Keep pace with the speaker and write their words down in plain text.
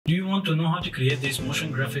Do you want to know how to create these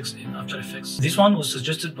motion graphics in After Effects? This one was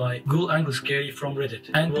suggested by Ghoul Angle Scary from Reddit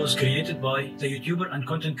and was created by the YouTuber and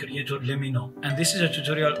content creator LEMMiNO. And this is a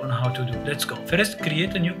tutorial on how to do. Let's go. First,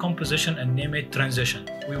 create a new composition and name it Transition.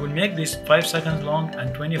 We will make this 5 seconds long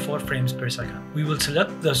and 24 frames per second. We will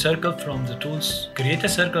select the circle from the tools, create a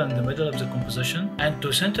circle in the middle of the composition, and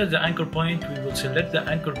to center the anchor point, we will select the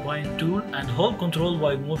anchor point tool and hold Ctrl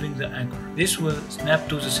while moving the anchor. This will snap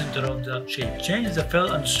to the center of the shape. Change the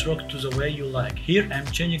fill and stroke to the way you like. Here I am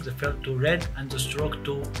changing the fill to red and the stroke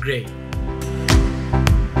to gray.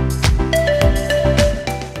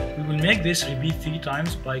 We will make this repeat 3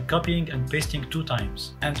 times by copying and pasting 2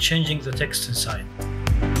 times and changing the text inside.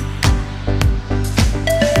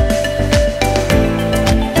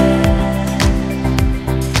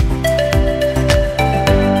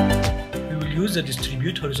 We will use the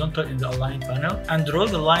distribute horizontal in the align panel and draw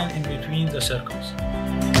the line in between the circles.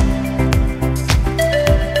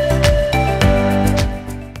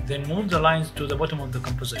 Then move the lines to the bottom of the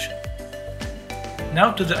composition.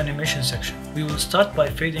 Now to the animation section. We will start by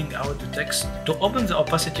fading out the text. To open the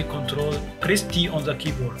opacity control, press T on the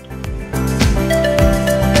keyboard.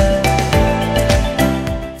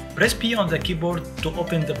 Press P on the keyboard to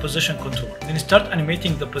open the position control. Then start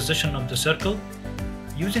animating the position of the circle.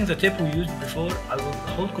 Using the tip we used before, I will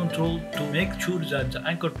hold Ctrl to make sure that the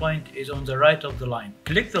anchor point is on the right of the line.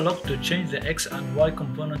 Click the lock to change the X and Y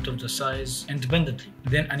component of the size independently.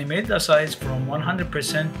 Then animate the size from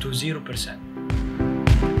 100% to 0%.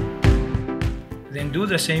 Then do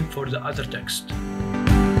the same for the other text.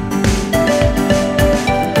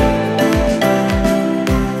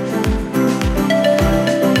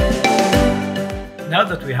 Now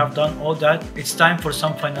that we have done all that, it's time for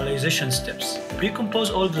some finalization steps. Pre-compose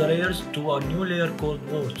all the layers to our new layer called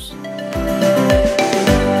Words.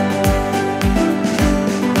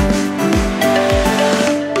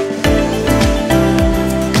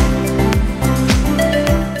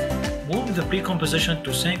 Move the pre-composition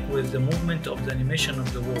to sync with the movement of the animation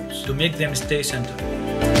of the words to make them stay centered.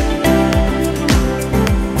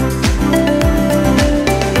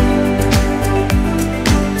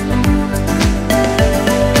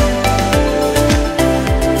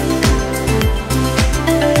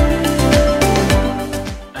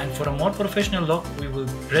 Professional look, we will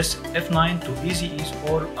press F9 to easy ease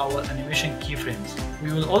all our animation keyframes.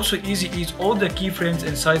 We will also easy ease all the keyframes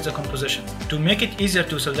inside the composition. To make it easier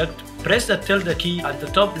to select, press the tilde key at the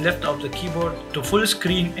top left of the keyboard to full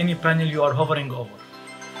screen any panel you are hovering over.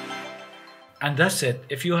 And that's it.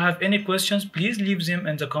 If you have any questions, please leave them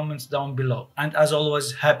in the comments down below. And as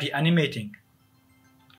always, happy animating!